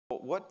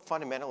what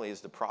fundamentally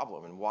is the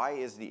problem, and why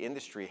is the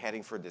industry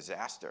heading for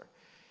disaster?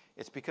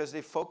 It's because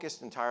they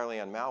focused entirely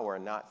on malware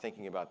and not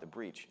thinking about the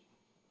breach.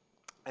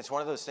 It's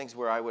one of those things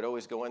where I would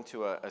always go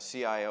into a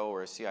CIO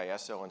or a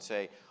CISO and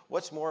say,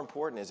 what's more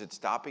important? Is it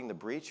stopping the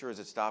breach or is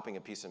it stopping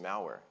a piece of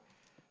malware?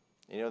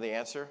 You know the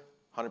answer?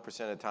 100%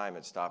 of the time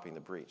it's stopping the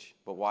breach.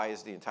 But why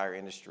is the entire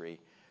industry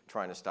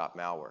trying to stop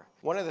malware?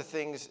 One of the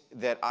things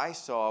that I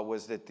saw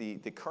was that the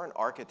current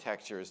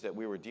architectures that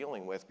we were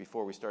dealing with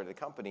before we started the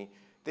company,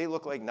 they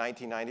look like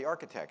 1990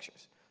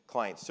 architectures.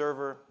 Client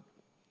server,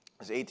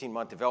 there's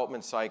 18-month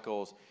development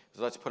cycles.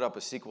 Let's put up a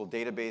SQL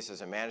database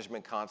as a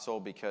management console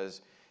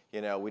because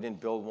we didn't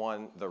build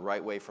one the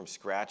right way from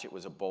scratch. It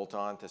was a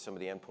bolt-on to some of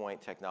the endpoint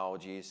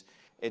technologies.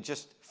 It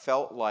just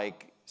felt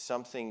like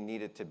something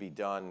needed to be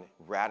done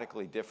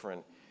radically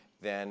different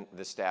than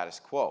the status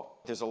quo.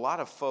 There's a lot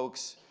of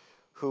folks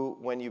who,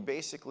 when you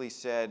basically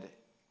said,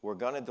 we're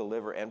going to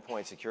deliver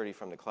endpoint security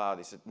from the cloud,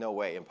 they said, no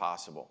way,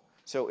 impossible.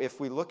 So if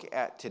we look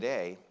at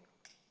today,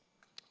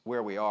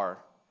 where we are,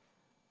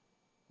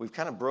 we've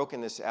kind of broken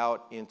this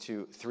out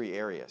into 3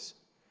 areas,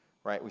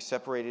 right? We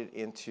separated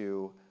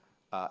into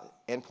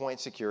endpoint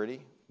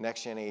security,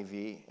 next-gen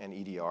AV and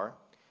EDR,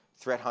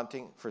 threat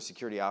hunting for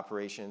security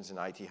operations and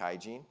IT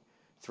hygiene,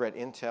 threat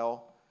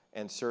intel,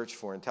 and search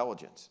for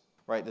intelligence,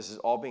 right? This is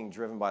all being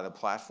driven by the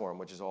platform,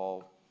 which is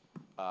all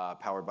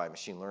powered by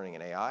machine learning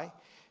and AI.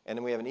 And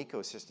then we have an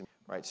ecosystem,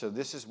 right? So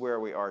this is where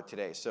we are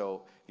today.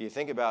 So if you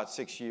think about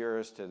 6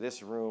 years to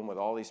this room with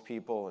all these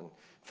people and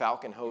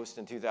Fal.Con Host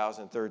in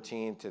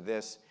 2013 to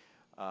this,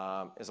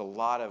 is a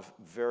lot of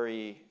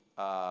very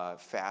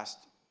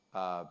fast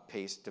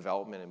paced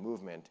development and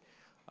movement,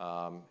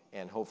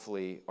 and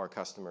hopefully our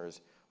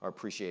customers are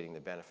appreciating the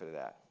benefit of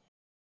that.